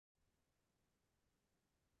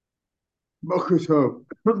Boker Tov.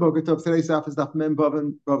 Boker Tov. Today's daf is daf Mem Bava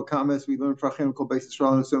and Bava Kames. We learn for Achim Kol Beis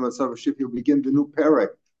Yisrael and Asur Matzav Ship. You'll begin the new parak,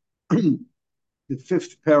 the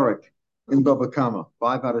fifth parak in Bava Kama,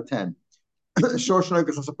 5 out of 10. Shorshnak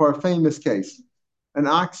is a famous case. An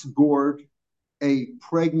ox gored a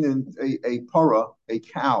pregnant, a para, a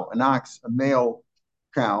cow, an ox, a male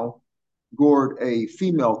cow, gored a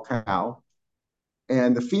female cow,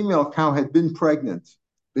 and the female cow had been pregnant.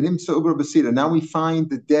 Now we find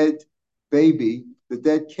the dead baby, the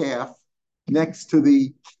dead calf, next to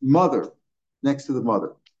the mother.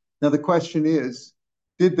 Now the question is,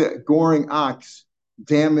 did the goring ox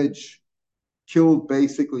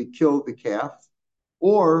basically kill the calf,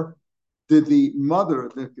 or did the mother,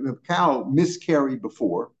 the cow, miscarry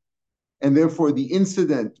before, and therefore the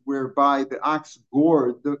incident whereby the ox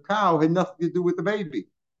gored the cow had nothing to do with the baby?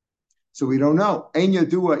 So we don't know.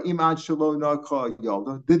 Did was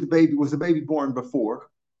the baby born before?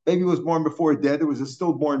 Baby was born before dead. There was a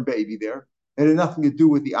stillborn baby there. It had nothing to do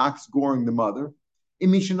with the ox goring the mother.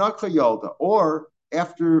 Or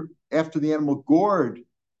after the animal gored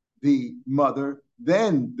the mother,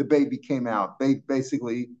 then the baby came out.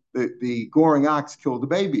 Basically, the goring ox killed the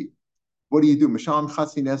baby. What do you do?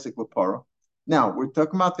 Now, we're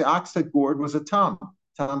talking about the ox that gored was a tam.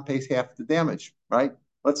 Tam pays half the damage, right?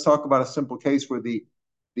 Let's talk about a simple case where the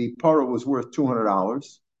para was worth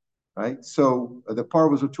 $200, right? So the para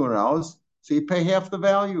was worth $200. So you pay half the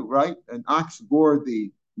value, right? An ox gored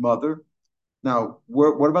the mother. Now,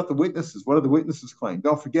 what about the witnesses? What do the witnesses claim?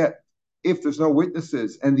 Don't forget, if there's no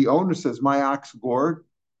witnesses and the owner says my ox gored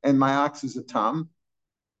and my ox is a tam,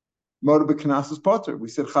 Moda b'kanas is potter. We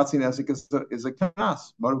said chatzin ezik is a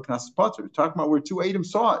kanas. Moda b'kanas is potter. We're talking about where two Adam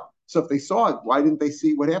saw it. So if they saw it, why didn't they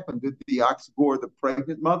see what happened? Did the ox gore the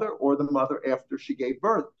pregnant mother or the mother after she gave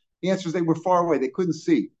birth? The answer is they were far away. They couldn't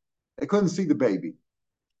see. They couldn't see the baby.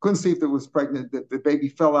 Couldn't see if it was pregnant, that the baby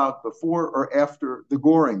fell out before or after the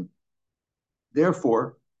goring.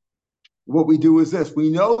 Therefore, what we do is this. We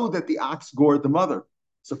know that the ox gored the mother.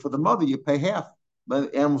 So for the mother, you pay half.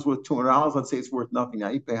 But the animal's worth $200. Let's say it's worth nothing now.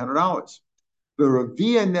 You pay $100. The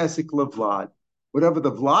Ravia Nesik Vlad, whatever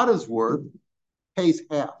the Vlad is worth, pays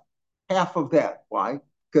half of that. Why?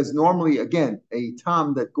 Because normally, again, a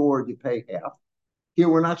tam that gored, you pay half. Here,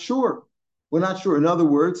 we're not sure. In other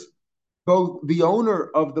words, both the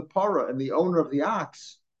owner of the para and the owner of the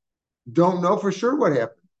ox don't know for sure what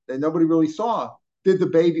happened. That nobody really saw. Was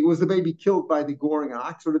the baby killed by the goring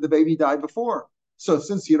ox, or did the baby die before? So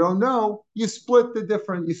since you don't know, you split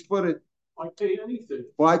it. Why pay anything?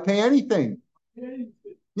 Why pay anything?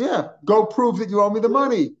 Yeah, go prove that you owe me the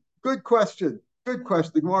money. Good question. The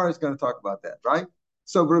Gemara is going to talk about that, right?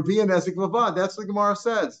 So Ravia Nesik Lavad, that's what the Gemara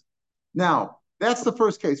says. Now, that's the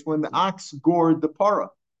first case when the ox gored the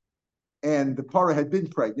para, and the para had been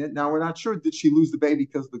pregnant. Now, we're not sure, did she lose the baby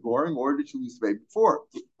because of the goring, or did she lose the baby before?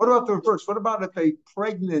 What about the reverse? What about if a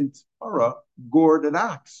pregnant para gored an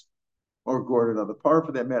ox? Or gored another para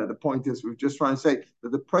for that matter. The point is, we're just trying to say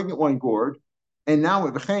that the pregnant one gored, and now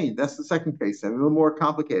with V'chein, that's the second case, and a little more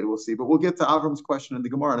complicated, we'll see. But we'll get to Avram's question in the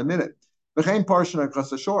Gemara in a minute. V'chein parshana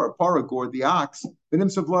chasashor, para gored the ox, the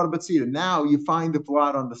nimsa vlad batzita. Now you find the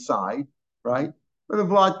vlad on the side, right? But the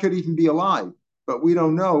vlad could even be alive, but we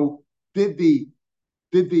don't know. Did the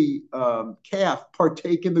calf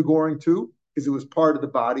partake in the goring too? Because it was part of the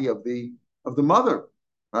body of the mother,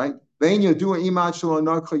 right? Let's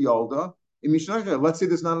say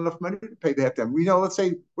there's not enough money to pay the half time. We know, let's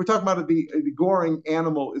say we're talking about the goring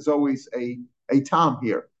animal is always a tam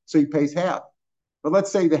here, so he pays half. But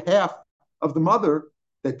let's say the half of the mother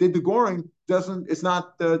that did the goring doesn't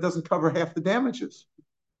cover half the damages,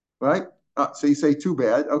 right? So you say too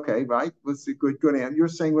bad, okay, right? Let's see, good answer. You're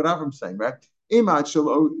saying what I'm saying, right? We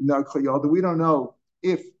don't know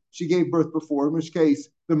if she gave birth before, in which case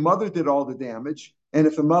the mother did all the damage. And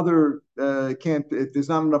if the mother if there's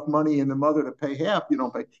not enough money in the mother to pay half, you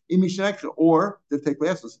don't pay. Or to take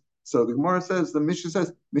losses. So the Gemara says, the Mishnah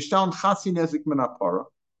says, Mishtan Chatzi Nezik Menapara,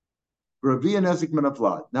 Ravia Nezik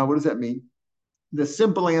Menavlad. Now, what does that mean? The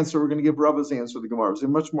simple answer, we're going to give Rabba's answer to the Gemara. It's a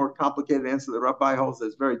much more complicated answer that Rabbi holds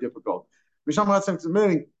that's very difficult. Mishtan Chatzi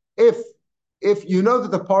meaning if you know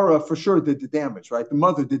that the para for sure did the damage, right? The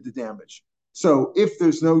mother did the damage. So if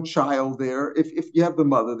there's no child there, if you have the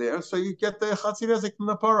mother there, so you get the Chatzi Nezik from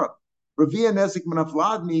the para. Ravia Nezik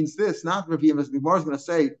Menavlad means this, not Ravia Nezik. The Gemara is going to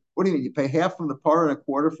say, what do you mean? You pay half from the para and a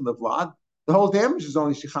quarter from the Vlad? The whole damage is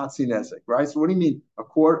only Shechatzi Nezik, right? So what do you mean? A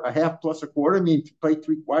half plus a quarter? I mean, to pay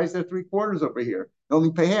three. Why is there 3/4 over here? You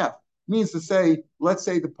only pay half. It means to say, let's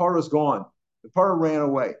say the para's gone. The para ran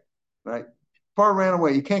away, right? Par ran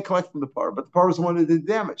away. You can't collect from the par, but the par was the one that did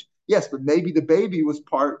damage. Yes, but maybe the baby was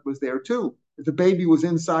there too. If the baby was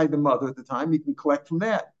inside the mother at the time, you can collect from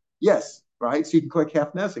that. Yes, right? So you can collect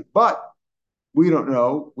half nezek. But we don't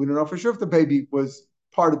know. We don't know for sure if the baby was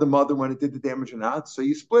part of the mother when it did the damage or not. So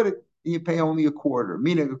you split it and you pay only a quarter,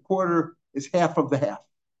 meaning a quarter is half of the half,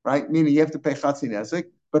 right? Meaning you have to pay chatzi nezek,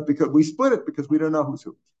 but because we split it because we don't know who's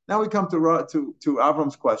who. Now we come to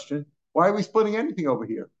Avram's question: why are we splitting anything over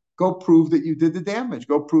here? Go prove that you did the damage.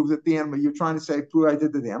 Go prove that the animal you're trying to say prove I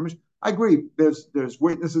did the damage. I agree. There's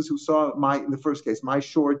witnesses who saw in the first case my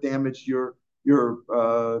short damaged your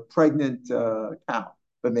pregnant cow,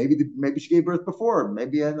 but maybe she gave birth before.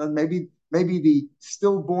 Maybe the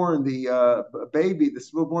stillborn baby, the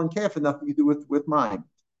stillborn calf had nothing to do with mine.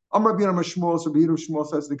 Amar bin Amar Shmuel, so Shmuel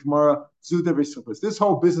says in the Gemara, this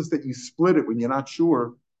whole business that you split it when you're not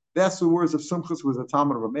sure, that's the words of Sumchus was a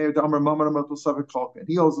Talmud of Rameir. And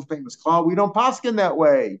he holds the famous call. We don't paskin that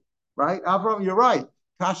way, right? Avram, you're right.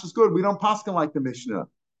 Kash is good. We don't paskin like the Mishnah.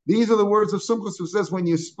 These are the words of Sumchus who says when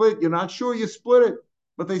you split, you're not sure, you split it.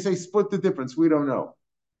 But they say split the difference. We don't know.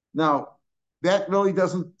 Now, that really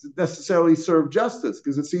doesn't necessarily serve justice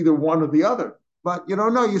because it's either one or the other. But you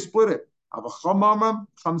don't know, you split it. This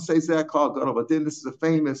is a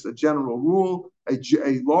famous general rule, a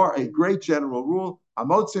great general rule.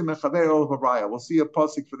 We'll see a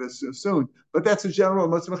pasuk for this soon, but that's a general.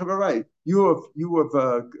 You have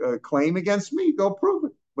a claim against me. Go prove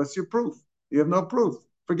it. What's your proof? You have no proof.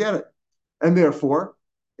 Forget it. And therefore,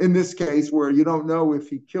 in this case, where you don't know if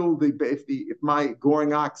he killed if my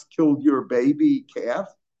goring ox killed your baby calf,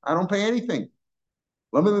 I don't pay anything.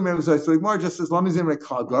 So Gemara just says, why do you say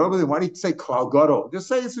klal gadol? Just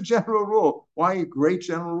say it's a general rule. Why a great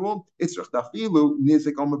general rule? It's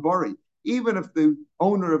even if the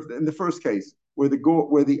owner in the first case, where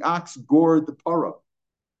the ox gored the parah,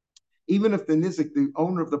 even if the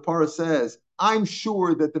owner of the parah says, I'm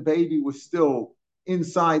sure that the baby was still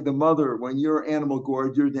inside the mother when your animal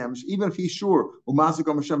gored your damage, even if he's sure, I'm not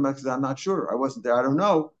sure, I wasn't there, I don't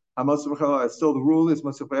know. Still, the rule is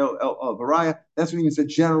that's what means a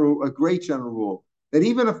great general rule. That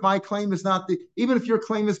even if my claim is even if your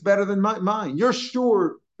claim is better than mine, you're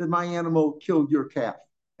sure that my animal killed your calf,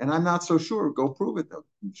 and I'm not so sure. Go prove it though.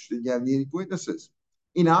 You have any witnesses.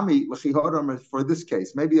 Inami for this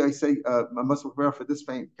case. Maybe I say for this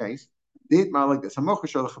case. Like this.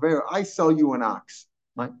 I sell you an ox,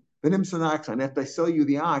 right? And if I sell you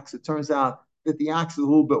the ox, it turns out that the ox is a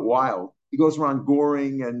little bit wild. He goes around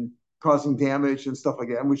goring and causing damage and stuff like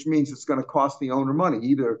that, which means it's going to cost the owner money.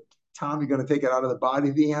 Either Tom, you're going to take it out of the body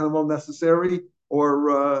of the animal necessary, or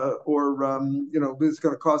it's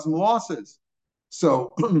going to cause him losses.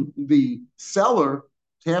 So the seller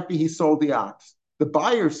is happy he sold the ox. The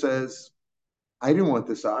buyer says, I didn't want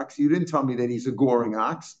this ox. You didn't tell me that he's a goring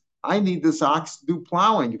ox. I need this ox to do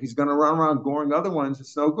plowing. If he's going to run around goring other ones,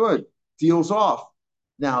 it's no good. Deal's off.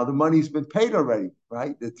 Now the money's been paid already,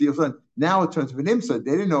 right? The deal's done. Now it turns to an imsa.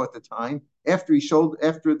 They didn't know at the time. After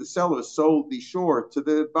the seller sold the short to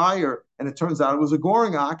the buyer, and it turns out it was a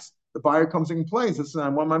goring ox, the buyer comes and complains. Says, I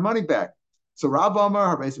want my money back. So Rav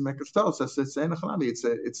Amar says it's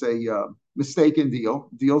a mistaken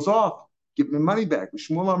deal. Deal's off. Give me money back.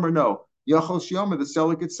 Shmuel Amar no. The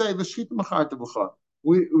seller could say, there's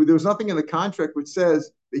nothing in the contract which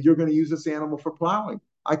says that you're going to use this animal for plowing.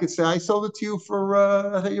 I could say, I sold it to you for,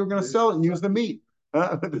 I thought you were going to sell it and use the meat.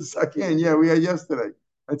 Again, we had yesterday.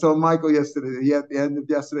 I told Michael yesterday, he at the end of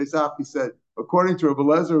yesterday's op, he said, according to Rabbi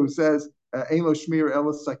Lezer, who says, Ein lo shmir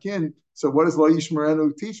elo sakin, so what does lo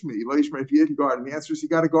yishmerenu teach me? Lo yishmer, if you didn't guard him, the answer is you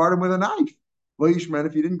got to guard him with a knife. Lo yishmer,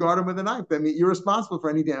 if you didn't guard him with a knife, that means you're responsible for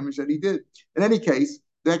any damage that he did. In any case,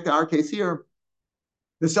 back to our case here,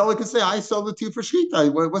 the seller can say, I sold it to you for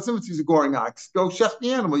shchita. What's the difference? He's a goring ox. Go shech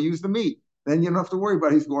the animal, use the meat. Then you don't have to worry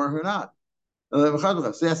about he's goring or not. So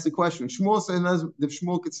that's the question. Shmuel says, if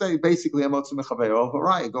Shmuel could say, basically,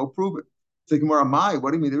 go prove it. So Gemara,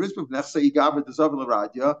 what do you mean? There is proof.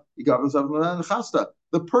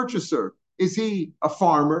 The purchaser, is he a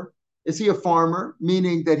farmer? Is he a farmer,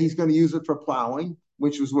 meaning that he's going to use it for plowing,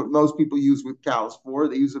 which is what most people use with cows for.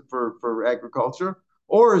 They use it for agriculture.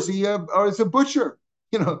 Or is he a butcher?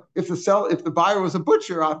 If the buyer was a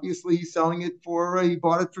butcher, obviously he's selling it he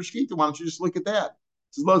bought it for shkita. Why don't you just look at that?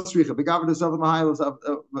 It's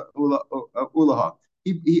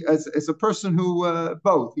a person who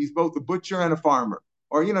he's both a butcher and a farmer,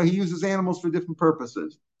 or he uses animals for different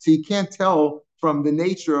purposes. So you can't tell from the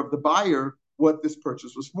nature of the buyer what this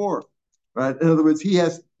purchase was for. Right? In other words, he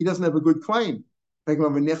doesn't have a good claim. Did he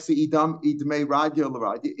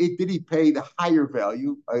pay the higher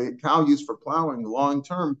value? A cow used for plowing long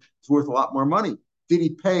term is worth a lot more money. did he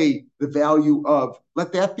pay the value of?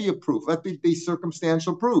 Let that be a proof. Let it be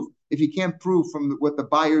circumstantial proof. If you can't prove from what the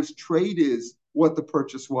buyer's trade is, what the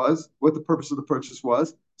purchase was, what the purpose of the purchase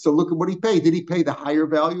was. So look at what he paid. Did he pay the higher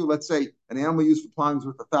value? Let's say an animal used for plowing is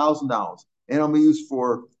worth $1,000. Animal used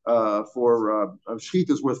for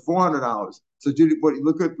shechita is worth $400. So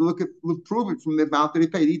prove it from the amount that he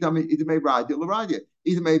paid.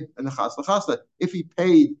 If he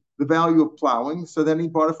paid the value of plowing, so then he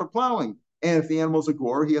bought it for plowing. And if the animal's a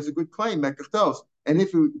gore, he has a good claim, mekachtos. And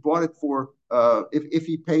if he bought it for, if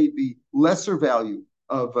he paid the lesser value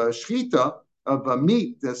of shechita, of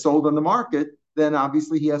meat that's sold on the market, then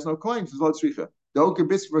obviously he has no claims. What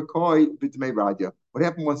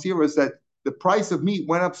happened once here was that the price of meat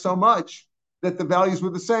went up so much that the values were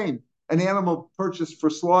the same. An animal purchased for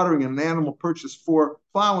slaughtering and an animal purchased for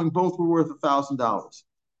plowing, both were worth $1,000.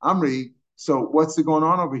 Amri, so what's going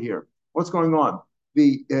on over here? What's going on?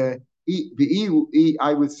 I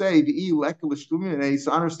would say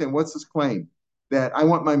so understand what's his claim? That I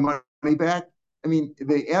want my money back. I mean,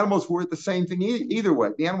 the animals worth the same thing either way.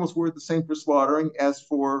 The animals worth the same for slaughtering as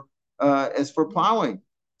for plowing.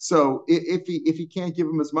 So if he can't give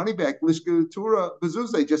him his money back, lishkatura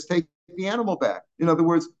bezuze, just take the animal back. In other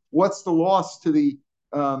words, what's the loss to the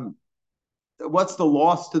owner?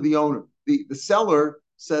 The seller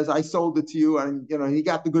says, I sold it to you, and he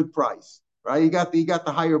got the good price, right? He got the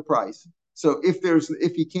higher price. So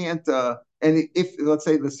if he can't, and if let's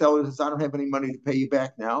say the seller says, I don't have any money to pay you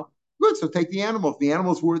back now, good. So take the animal. If the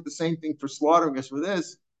animal's worth the same thing for slaughtering as for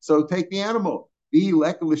this, so take the animal. Take the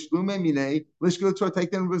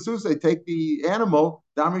animal.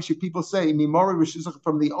 People say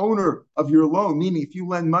from the owner of your loan, meaning if you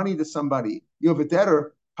lend money to somebody, you have a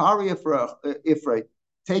debtor.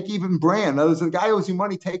 Take even brand. In other words, the guy owes you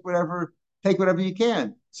money. Take whatever you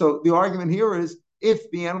can. So the argument here is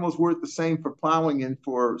if the animal's worth the same for plowing and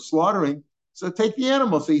for slaughtering, so take the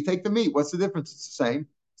animal. So you take the meat. What's the difference? It's the same.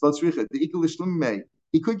 So let's read it. He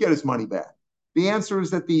could get his money back. The answer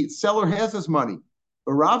is that the seller has his money.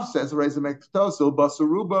 But Rav says, I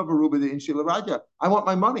want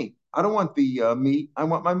my money. I don't want the meat. I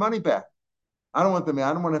want my money back. I don't want the meat.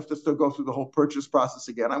 I don't want to have to still go through the whole purchase process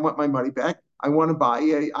again. I want my money back. I want to buy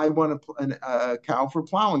a cow for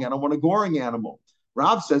plowing. I don't want a goring animal.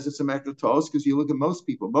 Rav says it's a mekachtos because you look at most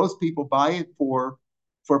people. Most people buy it for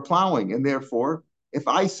plowing. And therefore, if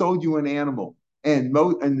I sold you an animal and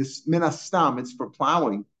this minastam, it's for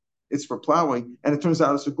plowing, and it turns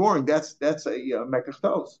out it's a goring. That's a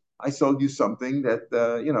mekachtos. I sold you something that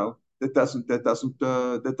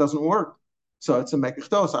that doesn't work. So it's a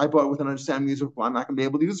mekachtos. I bought it with an understanding use of plowing. I'm not going to be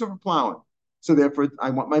able to use it for plowing. So therefore,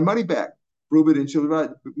 I want my money back.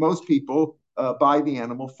 Most people buy the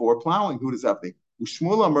animal for plowing. Who does that think? No,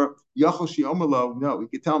 we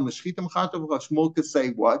could tell him Shmuel could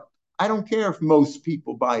say what? I don't care if most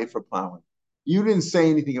people buy it for plowing. You didn't say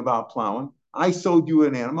anything about plowing. I sold you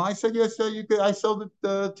an animal. I said, yes, you could. I sold it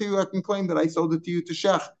to you. I can claim that I sold it to you to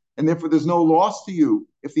Shech. And therefore, there's no loss to you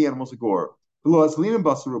if the animal's a gore. The law is lean and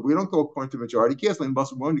basarub. We don't go according to majority. Yes, lean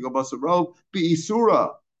basarub. We're going to go basarub. Be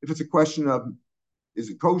isura. If it's a question of is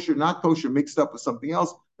it kosher, not kosher, mixed up with something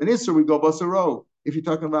else, then isur, we go basarub. If you're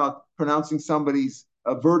talking about pronouncing somebody's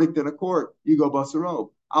verdict in a court, you go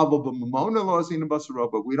basarub.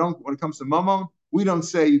 But we don't, when it comes to mamon, we don't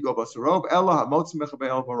say you go basarov.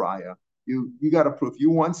 You got to prove.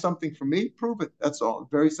 You want something from me, prove it. That's all.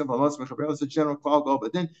 Very simple. It's a general call go,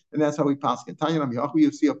 but then and that's how we pass it.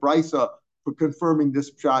 You see a brisa for confirming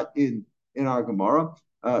this shot in our Gemara.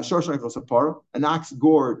 An ox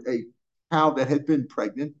gored a cow that had been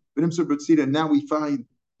pregnant, but now we find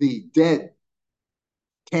the dead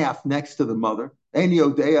calf next to the mother. We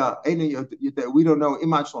don't know.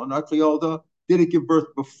 Did it give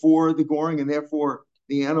birth before the goring, and therefore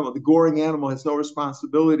the goring animal has no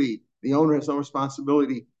responsibility. The owner has no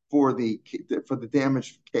responsibility for the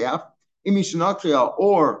damaged calf.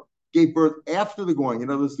 Or gave birth after the goring. In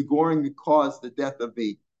other words, the goring caused the death of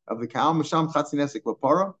the cow. You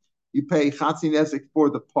pay chatzinesik for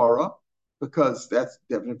the para because that's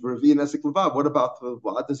definitely for nesik levav. What about the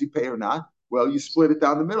vlad? Does he pay or not? Well, you split it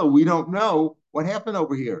down the middle. We don't know what happened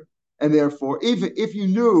over here. And therefore, if you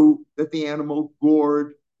knew that the animal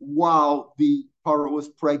gored while the para was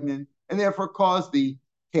pregnant and therefore caused the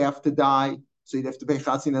calf to die, so you'd have to pay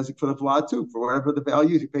chatzin nezik for the vlad too, for whatever the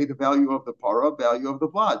value is. You pay the value of the para, value of the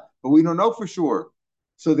vlad, but we don't know for sure.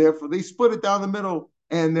 So therefore, they split it down the middle,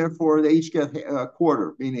 and therefore they each get a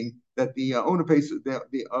quarter, meaning that the owner pays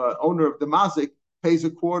the owner of the mazik pays a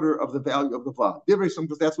quarter of the value of the vlad.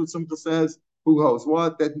 Because that's what Simcha says. Who holds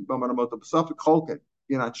what? That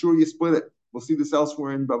you're not sure, you split it. We'll see this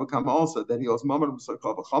elsewhere in Baba Kama also, that he owes Mamrim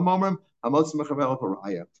Sakov Chamomrim, Hamotz Mechavel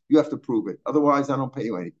Haraya. You have to prove it. Otherwise, I don't pay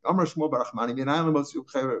you anything. How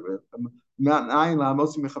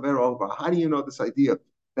do you know this idea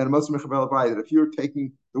that that if you're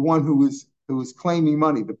taking the one who is claiming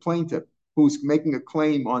money, the plaintiff, who's making a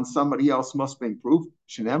claim on somebody else must bring proof?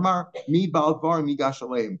 Shenemar, mi balvar, mi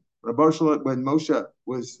gashaleim. When Moshe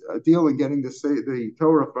was dealing, getting the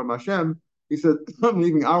Torah from Hashem, he said, I'm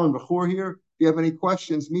leaving Aaron Bechor here. If you have any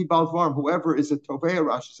questions, mi balvar, whoever is a Tovea,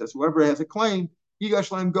 Rashi says, whoever has a claim,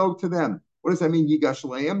 Yigashleim, go to them. What does that mean,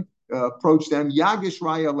 Yigashleim? Approach them, Yagish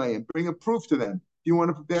Raya Leim, bring a proof to them. If you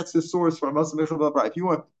want to, that's the source for Muslim. If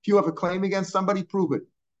you have a claim against somebody, prove it.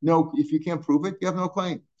 No, if you can't prove it, you have no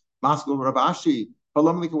claim. Maskul Ravashi, what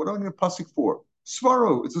do I need a pasuk for?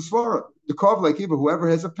 Svaro, it's a svara. The kov like even whoever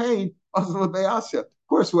has a pain, of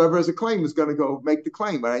course, whoever has a claim is going to go make the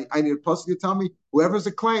claim. But I need a pasuk to tell me whoever has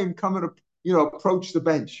a claim, come and approach the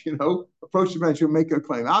bench. Approach the bench and make a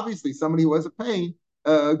claim. Obviously, somebody who has a pain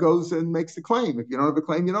goes and makes the claim. If you don't have a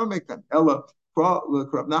claim, you don't make them. Ella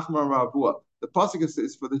the pasuk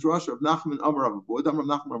is for the drasha of Nachman Amar Avua, Amar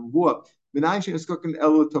Nachman Avua.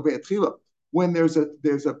 When there's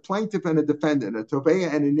a plaintiff and a defendant, a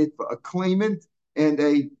toveya and a nitva, a claimant and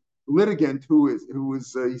a litigant who is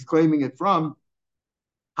he's claiming it from,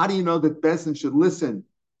 how do you know that Bezdin should listen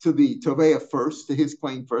to the toveya first, to his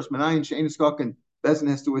claim first? Menayin she'ein skoken, Bezdin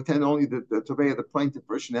has to attend only the toveya, the plaintiff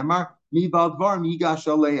first. Shneimar mi baldvar migash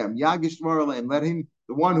aleim yagish dvar aleim. Let him,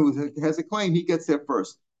 the one who has a claim, he gets there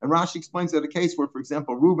first. And Rashi explains that a case where, for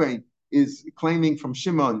example, Reuben is claiming from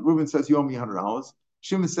Shimon. Reuben says, "You owe me $100."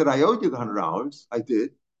 Shimon said, "I owed you the $100. I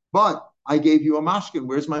did, but I gave you a mashkin.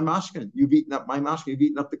 Where's my mashkin? You've eaten up my mashkin. You've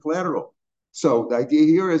eaten up the collateral." So the idea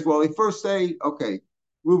here is, well, they first say, okay,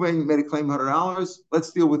 Reuben made a claim $100. Let's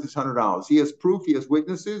deal with this $100. He has proof. He has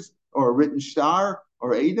witnesses or a written shtar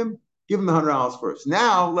or Adam. Give him the $100 first.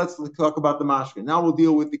 Now let's talk about the mashkin. Now we'll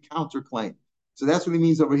deal with the counterclaim. So that's what he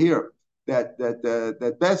means over here. That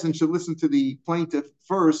Bezdin should listen to the plaintiff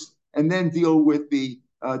first and then deal with the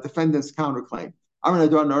defendant's counterclaim. Amar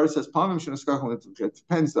Adar says, it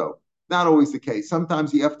depends though. Not always the case.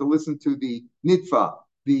 Sometimes you have to listen to the nitva,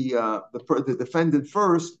 the defendant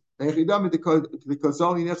first. Because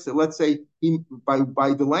let's say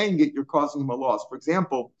by delaying it, you're causing him a loss. For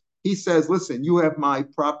example, he says, "Listen, you have my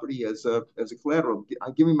property as a collateral.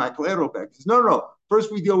 Give me my collateral back." He says, "No.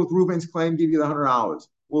 First, we deal with Reuben's claim. Give you the $100.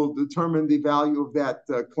 We'll determine the value of that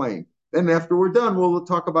claim. Then, after we're done, we'll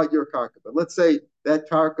talk about your karka." But let's say that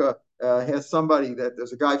karka has somebody that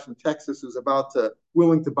there's a guy from Texas who's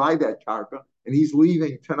willing to buy that karka, and he's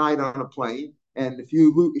leaving tonight on a plane. And if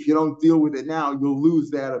you don't deal with it now, you'll lose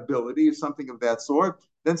that ability or something of that sort.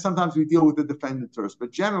 Then sometimes we deal with the defendant first, but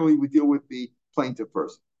generally we deal with the plaintiff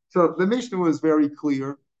first. So the Mishnah was very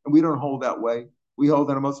clear, and we don't hold that way. We hold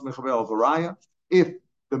that a Moshe Mechavel Varaya. If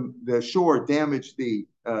the shore damaged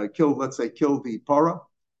killed the para,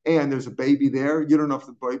 and there's a baby there, you don't know if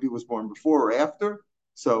the baby was born before or after.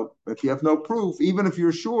 So if you have no proof, even if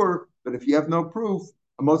you're sure, but if you have no proof,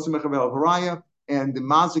 a Moshe Mechavel Varaya, and the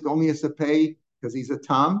mazik only has to pay, because he's a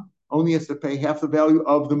tam, only has to pay half the value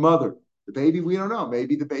of the mother. The baby, we don't know.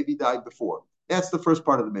 Maybe the baby died before. That's the first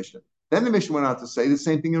part of the Mishnah. Then the Mishnah went on to say the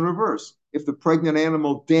same thing in reverse. If the pregnant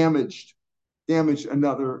animal damaged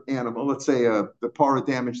another animal, let's say the para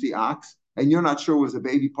damaged the ox, and you're not sure was the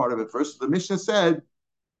baby part of it first. So the Mishnah said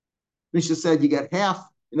you get half.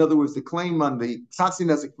 In other words, the claim on the tzatzi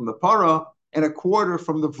nezik from the para and a quarter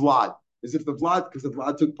from the vlad. As if because the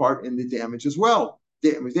vlad took part in the damage as well.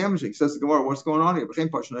 It was damaging. Says the Gemara, what's going on here? What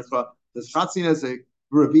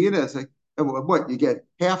you get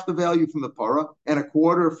half the value from the para and a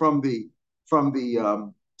quarter from the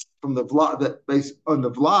vlad that based on the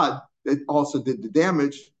vlad that also did the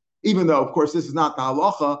damage. Even though, of course, this is not the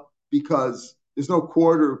halacha because there's no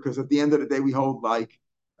quarter. Because at the end of the day, we hold like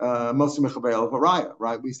Moshe Mechavel Varaya,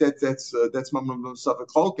 right? We said that's Mamam Suffolk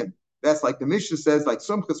Holkin. That's like the Mishnah says, like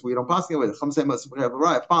Sumchas, we don't pass it away.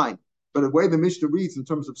 Fine. But the way the Mishnah reads in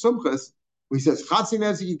terms of Sumchas, he says, Chatzi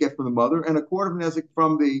Nezik you get from the mother, and a quarter of Nezik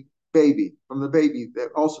from the baby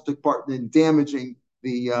that also took part in damaging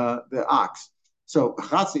the ox. So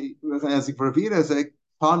Chatzi Nezik for Ravi Nezik,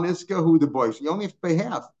 Paniska, who the boys. You only have to pay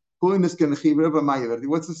half.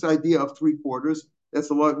 What's this idea of 3/4? That's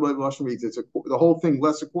the way Lashon reads. It's the whole thing,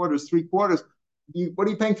 less a quarter is 3/4. What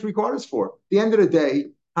are you paying 3/4 for? At the end of the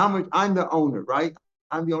day, how much? I'm the owner, right?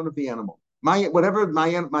 I'm the owner of the animal. I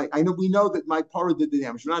know we know that my para did the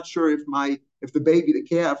damage. I'm not sure if the baby, the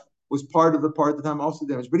calf, was part of the part that I'm also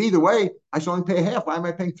damaged. But either way, I should only pay half. Why am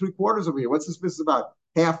I paying 3/4 over here? What's this business about?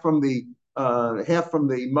 Half from the half from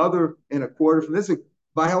the mother and a quarter from this.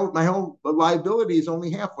 My whole liability is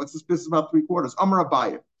only half. What's this business about 3/4? Amar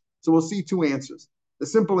Abaya. So we'll see two answers. The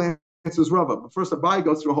simple answer is Rava. But first, Abaya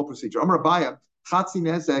goes through a whole procedure. Amar Abaya, Chatzi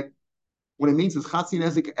Nezek, what it means is Chatzi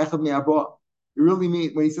Nezek Echad Me'abah. It really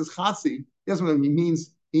means, when he says Chatzi, he doesn't really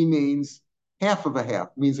means, he means half of a half,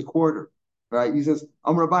 means a quarter. Right? He says,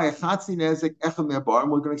 Amar Abaya, Chatzi Nezek Echad Me'abah.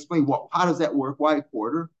 And we're going to explain how does that work? Why a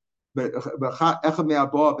quarter? But Echad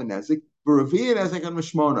Me'abah B'Nezek.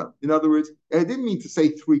 In other words, it didn't mean to say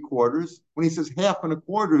 3/4. When he says half and a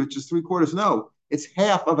quarter, it's just 3/4. No, it's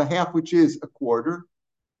half of a half, which is a quarter,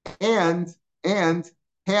 and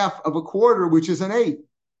half of a quarter, which is an eighth,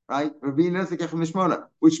 right?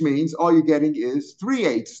 Which means all you're getting is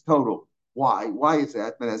 3/8 total. Why? Why is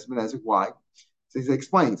that? Why? So he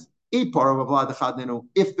explains. If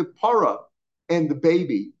the para and the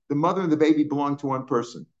baby, the mother and the baby belong to one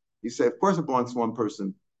person, you say, of course it belongs to one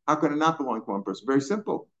person. How can it not belong to one person? Very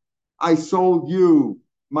simple. I sold you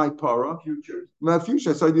my para. My future.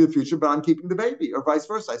 I sold you the future, but I'm keeping the baby. Or vice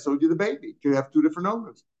versa. I sold you the baby. You could have two different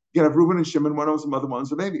owners. You can have Reuben and Shimon. One owns the mother, one owns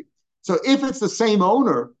the baby. So if it's the same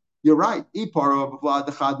owner, you're right. He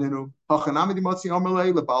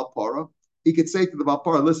could say to the Baal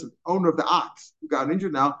Para, listen, owner of the ox who got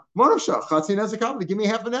injured now, give me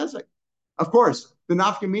half an ezek. Of course, the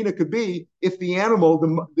nafkamina could be if the animal,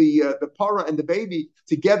 the para and the baby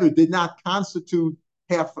together did not constitute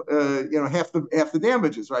half the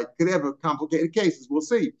damages, right? Could have a complicated cases. We'll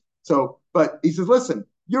see. So, but he says, listen,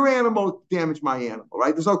 your animal damaged my animal,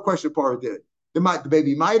 right? There's no question para did it. The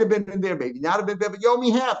baby might have been in there, maybe not have been there, but you owe me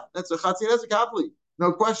half. That's a chatzin, that's a kapli.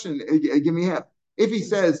 No question. Give me half. If he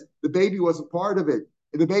says the baby wasn't part of it,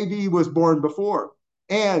 the baby was born before,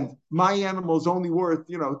 and my animal is only worth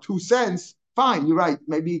 2 cents, fine, you're right.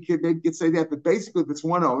 Maybe you could say that, but basically, if it's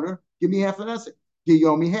one owner, give me half an essek. You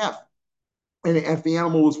owe me half. And if the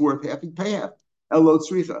animal was worth half, you pay half. Elo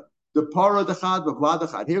tzricha. The para dechad, the vlad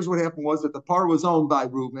dechad. Here's what happened was that the para was owned by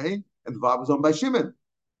Reuven and the vlad was owned by Shimon.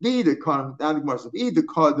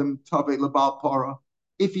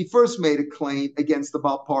 If he first made a claim against the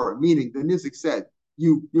Baal Para, meaning the Nizik said,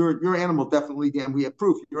 your animal definitely damaged, we have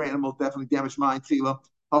proof, your animal definitely damaged mine, Tchila.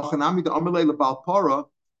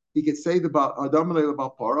 He could say the Baal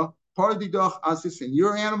Para,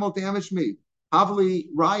 your animal damaged me. Havli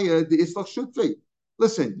Raya the Islach Shutfi.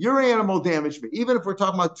 Listen, your animal damaged me. Even if we're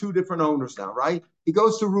talking about two different owners now, right? He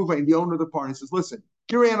goes to Reuven, the owner of the party, and says, listen,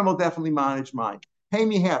 your animal definitely managed mine. Pay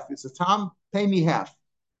me half. It's a Tom, pay me half.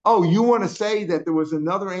 Oh, you want to say that there was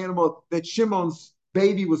another animal, that Shimon's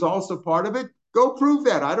baby was also part of it? Go prove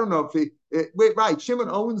that. I don't know if right, Shimon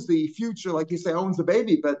owns the future, like you say, owns the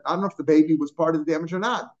baby, but I don't know if the baby was part of the damage or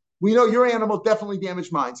not. We know your animal definitely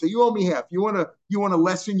damaged mine, so you owe me half. You want to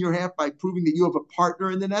lessen your half by proving that you have a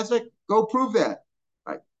partner in the nezek? Go prove that.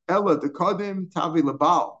 Right? Ella the kadim tavi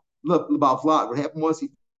labal vlad. What happened was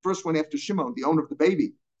he first went after Shimon, the owner of the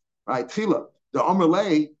baby. Right? Chila the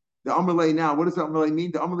Amrlay now. What does the Amrlay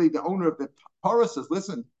mean? The Amrlay, the owner of the para, says,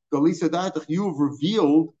 listen, you have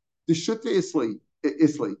revealed the shutta isli.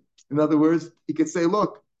 In other words, he could say,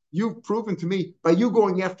 look, you've proven to me by you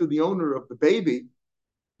going after the owner of the baby.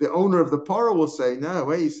 The owner of the para will say, no,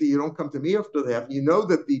 wait, you see, you don't come to me after that. You know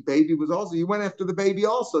that the baby was also, you went after the baby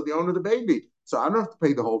also, the owner of the baby. So I don't have to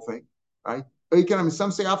pay the whole thing, right? Or you can,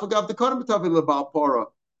 some say, I forgot the para.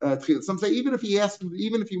 Some say even if he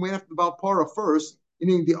went after the Baal Para first,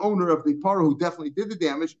 meaning the owner of the Para who definitely did the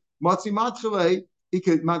damage, he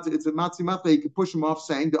could push him off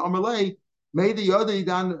saying the Amalei made the other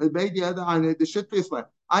on the shit.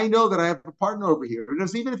 I know that I have a partner over here.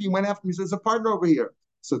 Because even if he went after me, there's a partner over here.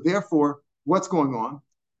 So therefore, what's going on?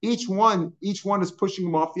 Each one is pushing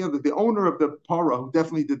him off the other. The owner of the Para who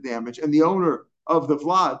definitely did damage, and the owner of the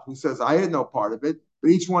Vlad who says I had no part of it. But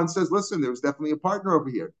each one says, listen, there was definitely a partner over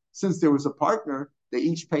here. Since there was a partner, they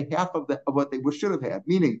each pay half of what they should have had.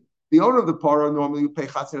 Meaning, the owner of the para normally would pay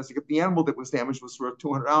chatzin. If the animal that was damaged was worth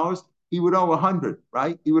 $200, he would owe 100,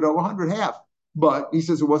 right? He would owe 100 half. But he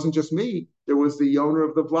says it wasn't just me. There was the owner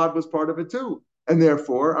of the Vlad was part of it too. And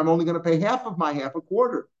therefore, I'm only going to pay half of my half, a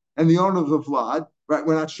quarter. And the owner of the Vlad, right,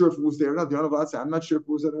 we're not sure if it was there or not. The owner of the Vlad said, I'm not sure if it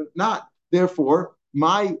was there or not. Therefore,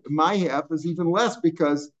 my half is even less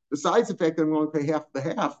because besides the fact that I'm going to pay half of the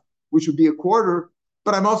half, which would be a quarter,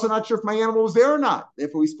 but I'm also not sure if my animal was there or not.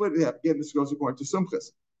 Therefore, we split it up. Again, this goes according to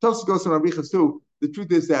Sumchas. Tosfos goes to Arichas too. The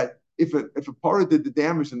truth is that if a para did the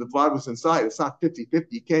damage and the Vlad was inside, it's not 50-50.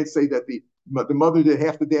 You can't say that the mother did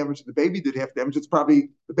half the damage and the baby did half the damage. It's probably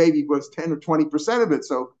the baby was 10 or 20% of it.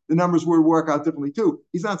 So the numbers would work out differently too.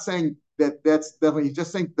 He's not saying that that's definitely, he's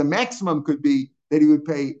just saying the maximum could be that he would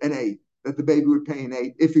pay an eighth. that the baby would pay an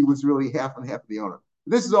eighth if he was really half and half of the owner.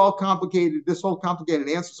 This is all complicated. This whole complicated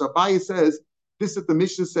answer. So Abaye says this that the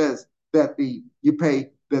Mishnah says that the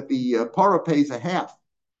para pays a half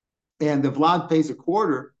and the Vlad pays a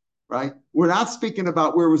quarter, right? We're not speaking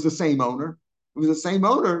about where it was the same owner. If it was the same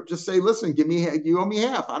owner, just say, listen, you owe me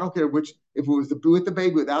half. I don't care which, if it was with the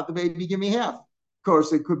baby, without the baby, give me half. Of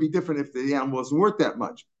course, it could be different if the animal wasn't worth that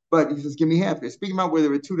much, but he says, give me half. They're speaking about where there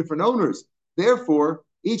were two different owners. Therefore,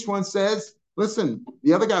 each one says, listen,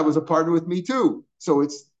 the other guy was a partner with me too. So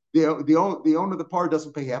it's the owner of the part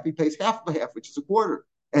doesn't pay half. He pays half of a half, which is a quarter.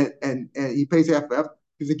 And he pays half of half.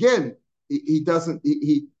 Because again, he doesn't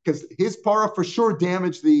because his para for sure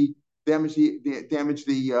damaged the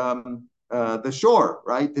shore,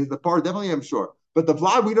 right? The para definitely damaged shore. But the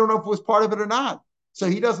Vlad, we don't know if it was part of it or not. So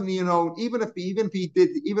he doesn't, even if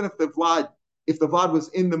the Vlad was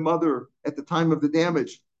in the mother at the time of the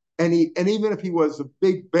damage, and even if he was a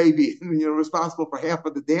big baby, responsible for half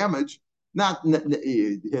of the damage,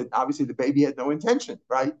 obviously the baby had no intention,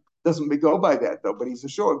 right? Doesn't go by that though, but he's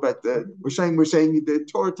assured. But we're saying the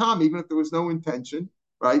Torah Tom, even if there was no intention,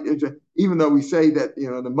 right? Even though we say that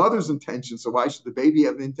the mother's intention, so why should the baby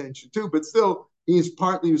have the intention too? But still, he is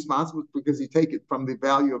partly responsible because he take it from the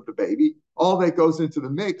value of the baby. All that goes into the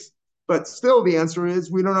mix. But still, the answer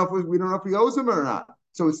is we don't know if he owes him or not.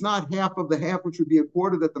 So it's not half of the half, which would be a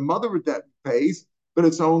quarter that the mother pays, but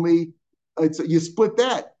you split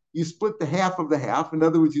that. You split the half of the half. In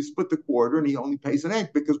other words, you split the quarter, and he only pays an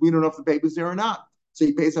eighth because we don't know if the baby's there or not. So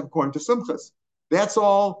he pays up according to Sumchas. That's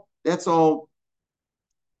all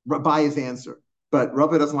Rabbi's answer. But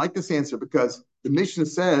Rabbi doesn't like this answer because the Mishnah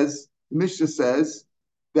says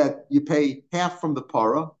that you pay half from the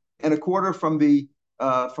para and a quarter from the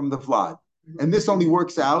Vlad. And this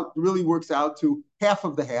really works out to half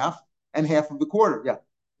of the half and half of the quarter. Yeah.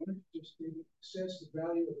 What if you just assess the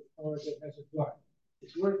value of the para that has a Vlad?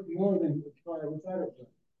 It's worth more than the para without a Vlad.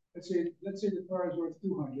 Let's say the para is worth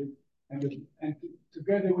 200, and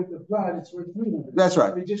together with the Vlad, it's worth 300. That's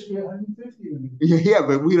right. We just pay 150. Yeah,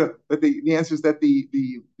 but we don't. But the answer is that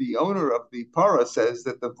the owner of the para says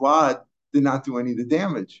that the Vlad did not do any of the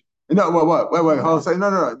damage. No, wait, hold on.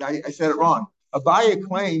 No. I said it wrong. Abaye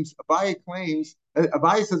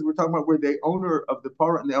says we're talking about where the owner of the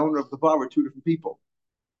para and the owner of the Vlad were two different people.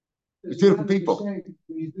 It's two different people.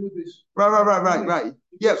 Right.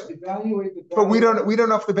 Yeah. But we don't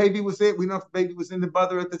know if the baby was there. We don't know if the baby was in the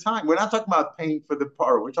mother at the time. We're not talking about paying for the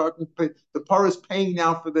para. We're talking the para is paying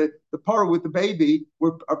now for the para with the baby.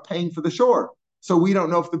 Are paying for the shore. So we don't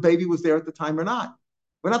know if the baby was there at the time or not.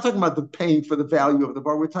 We're not talking about the paying for the value of the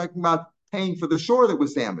para. We're talking about paying for the shore that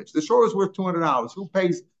was damaged. The shore was worth $200. Who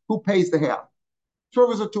pays the half? Shore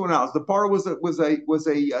was worth $200. The para was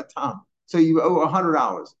a tom. So you owe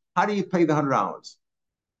 $100. How do you pay the $100?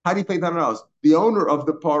 How do you pay the $100? The owner of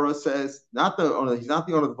the para says, not the owner, he's not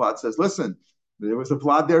the owner of the Vlad, says, listen, there was a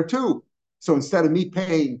Vlad there too. So instead of me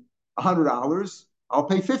paying $100, I'll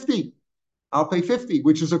pay 50. I'll pay 50,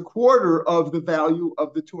 which is a quarter of the value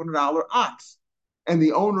of the $200 ox. And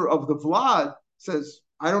the owner of the Vlad says,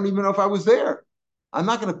 I don't even know if I was there. I'm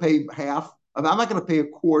not going to pay half. I'm not going to pay a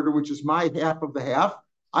quarter, which is my half of the half.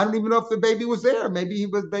 I don't even know if the baby was there. Maybe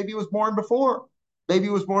baby was born before.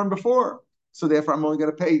 So therefore, I'm only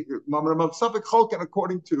going to pay Suffolk Cholken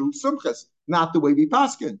according to Sumchas, not the way we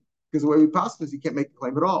paskin. Because the way we paskin is you can't make a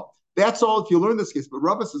claim at all. That's all if you learn this case. But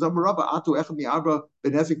Rabba says, according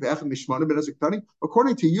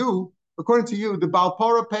to you, the Baal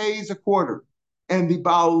Para pays a quarter, and the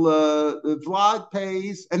Baal Vlad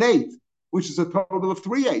pays an eighth, which is a total of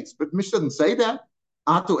 3/8. But Mish doesn't say that.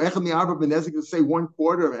 To say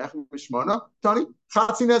 1/4 of Echem Mishmona, Tony.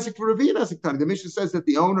 Chatzi Nezik for Ravi Nezik, Tony. The Mishnah says that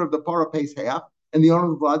the owner of the para pays half and the owner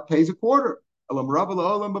of the Vlad pays a quarter. The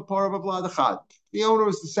owner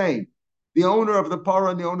is the same. The owner of the para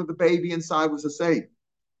and the owner of the baby inside was the same.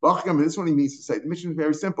 This is what he means to say. The Mishnah is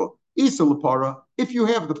very simple. Isa para, if you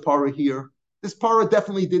have the para here, this para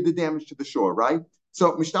definitely did the damage to the shore, right?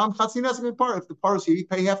 So Mishtam Chatzi Nezik para. If the para is here, you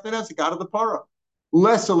pay half the Nezik out of the para.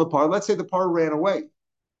 Less of the par. Let's say the par ran away,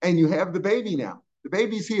 and you have the baby now. The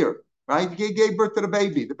baby's here, right? You gave birth to the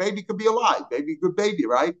baby. The baby could be alive. Baby, good baby,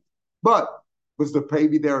 right? But was the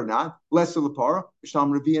baby there or not? Less of the par. Sham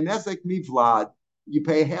Ravi and Nezek mi Vlad. You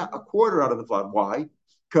pay a quarter out of the Vlad. Why?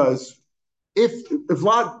 Because if the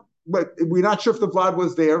Vlad, but we're not sure if the Vlad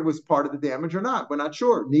was part of the damage or not. We're not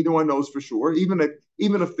sure. Neither one knows for sure. Even if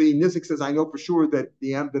the Nizik says, I know for sure that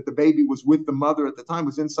the baby was with the mother at the time,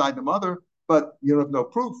 was inside the mother. But you have no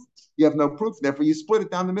proof. Therefore, you split it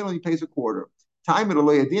down the middle and he pays a quarter. Time it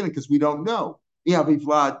Aloyadina because we don't know. We don't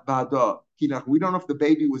know if the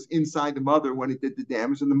baby was inside the mother when it did the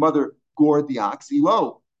damage, and the mother gored the ox,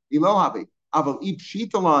 elo have. Aval ip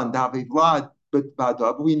shitalan have vlad,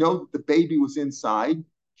 but we know that the baby was inside.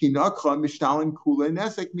 Kinakha mishtalim kula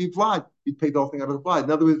nesek mi vlad. You pay the whole thing out of the blood.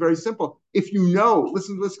 In other words, very simple. If you know,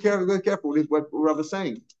 listen, let's careful with what Rav is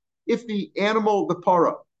saying. If the animal, the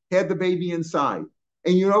para, had the baby inside,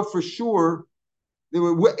 and you know for sure there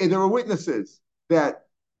were witnesses that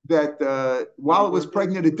while it was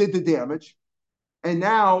pregnant, it did the damage, and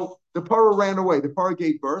now the para ran away. The para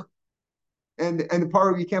gave birth, and the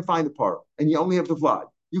para, you can't find the para, and you only have the vlad.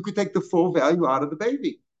 You could take the full value out of the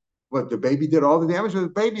baby. But the baby did all the damage, but the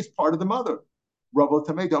baby is part of the mother. Rava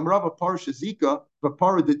Tamedam Rava Parsha Zika, the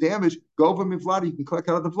para the damage, Gova Mivlad, you can collect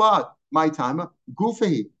out of the vlad. My timer,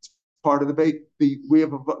 Gufahi, part of the baby. We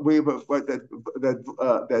have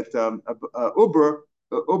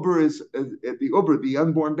Uber is the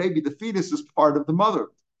unborn baby, the fetus is part of the mother.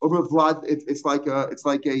 Uber vlad,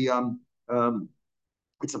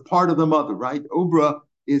 it's a part of the mother, right? Ubra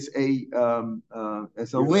is a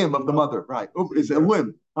limb of the mother, right? Ubra is a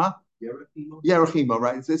limb, huh? Yerachima,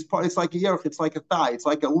 right? It's like a yerach, it's like a thigh, it's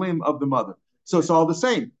like a limb of the mother. So it's all the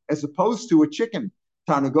same, as opposed to a chicken.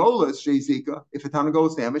 Tarnagola is shezika. If a tarnagola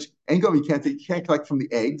is damaged, you can't collect from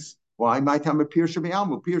the eggs. Why? My time a pirsha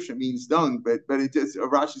me'almu. Pirsha means dung, but it just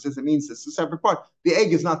Rashi says it means it's a separate part. The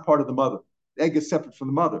egg is not part of the mother. The egg is separate from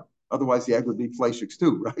the mother. Otherwise, the egg would be fleishiks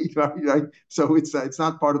too, right? So it's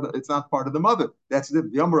not part of the mother. That's the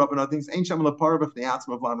yomar of and other things. Ain't shem leparav if the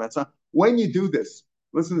atzma of lam. When you do this,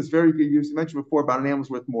 listen. This very good. You mentioned before about an animal's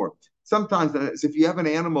worth more. Sometimes, if you have an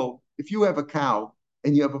animal, if you have a cow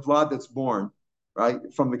and you have a vlad that's born,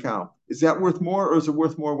 right, from the cow, is that worth more, or is it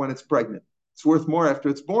worth more when it's pregnant? It's worth more after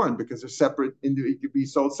it's born because they're separate. It could be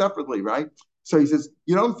sold separately, right? So he says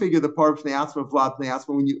you don't figure the part of the asma vlad the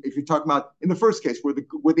asma if you're talking about in the first case where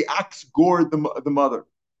the ox gored the mother,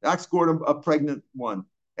 the ox gored a pregnant one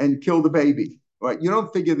and killed the baby, right? You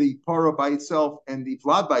don't figure the para by itself and the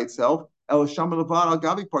vlad by itself. El shama vlad al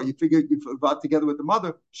gavi par. You figure vlad together with the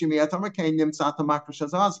mother.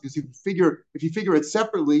 Because if you figure it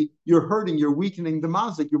separately, you're hurting, you're weakening the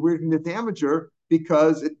mazik, you're weakening the damager.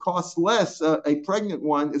 Because it costs less, a pregnant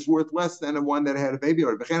one is worth less than a one that had a baby.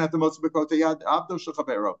 The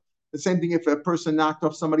same thing if a person knocked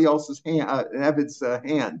off somebody else's hand, an Evid's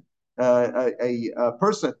hand. A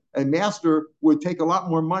master would take a lot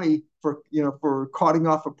more money for cutting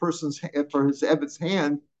off a person's for his Evid's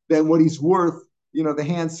hand than what he's worth. The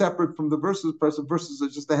hand separate from the person versus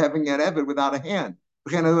just having an Evid without a hand.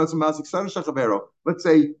 Let's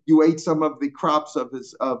say you ate some of the crops of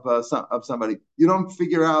somebody. You don't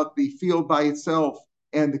figure out the field by itself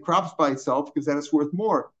and the crops by itself because then it's worth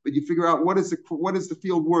more. But you figure out what is the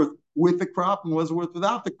field worth with the crop and what is it worth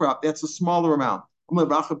without the crop. That's a smaller amount. If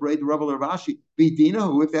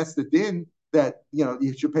that's the din that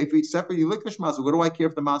you should pay for each separate, you look at mazik. What do I care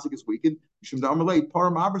if the mazik is weakened?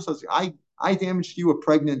 I damaged you a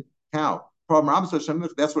pregnant cow.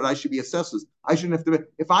 That's what I should be assessed as. I shouldn't have to.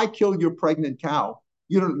 If I kill your pregnant cow,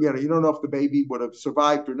 you don't know if the baby would have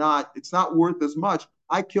survived or not. It's not worth as much.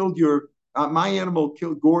 I killed my animal,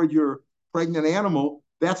 gored your pregnant animal.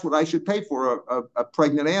 That's what I should pay for a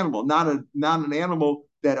pregnant animal, not an animal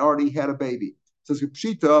that already had a baby. So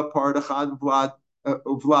pshita par vlad.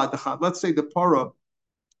 Let's say the para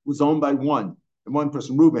was owned by one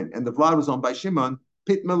person, Reuben, and the vlad was owned by Shimon.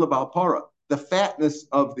 Pit milabal para. The fatness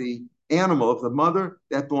of the animal of the mother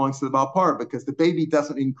that belongs to the balpar because the baby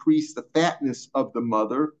doesn't increase the fatness of the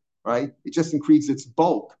mother, right? It just increases its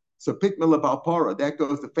bulk. So pitmila balpara, that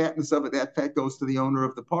goes the fatness of it. That fat goes to the owner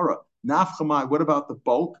of the para. Nafchamai, what about the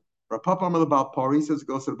bulk? Rapapa amar balpar, he says it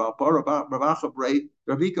goes to the balpar. Ravacha braid,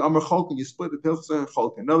 Ravika amar cholkin. You split the pilsa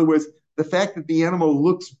cholkin. In other words, the fact that the animal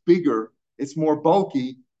looks bigger, it's more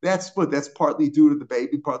bulky. That's split. That's partly due to the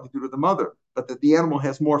baby, partly due to the mother. But that the animal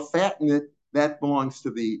has more fat in it. That belongs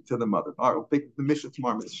to the mother. All right, we'll pick the mission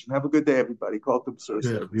tomorrow. Have a good day, everybody. Call to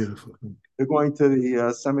Yeah, beautiful. They're going to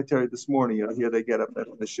the cemetery this morning. Here they get up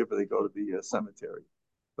from the ship, they go to the cemetery.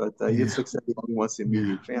 But Yitzchak said he only wants the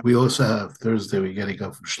immediate family. We also have Thursday. We're getting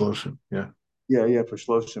up from Shloshim. Yeah. Yeah, for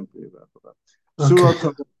Shloshim. Okay. Surah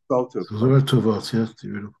Tovot, yes,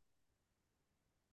 beautiful.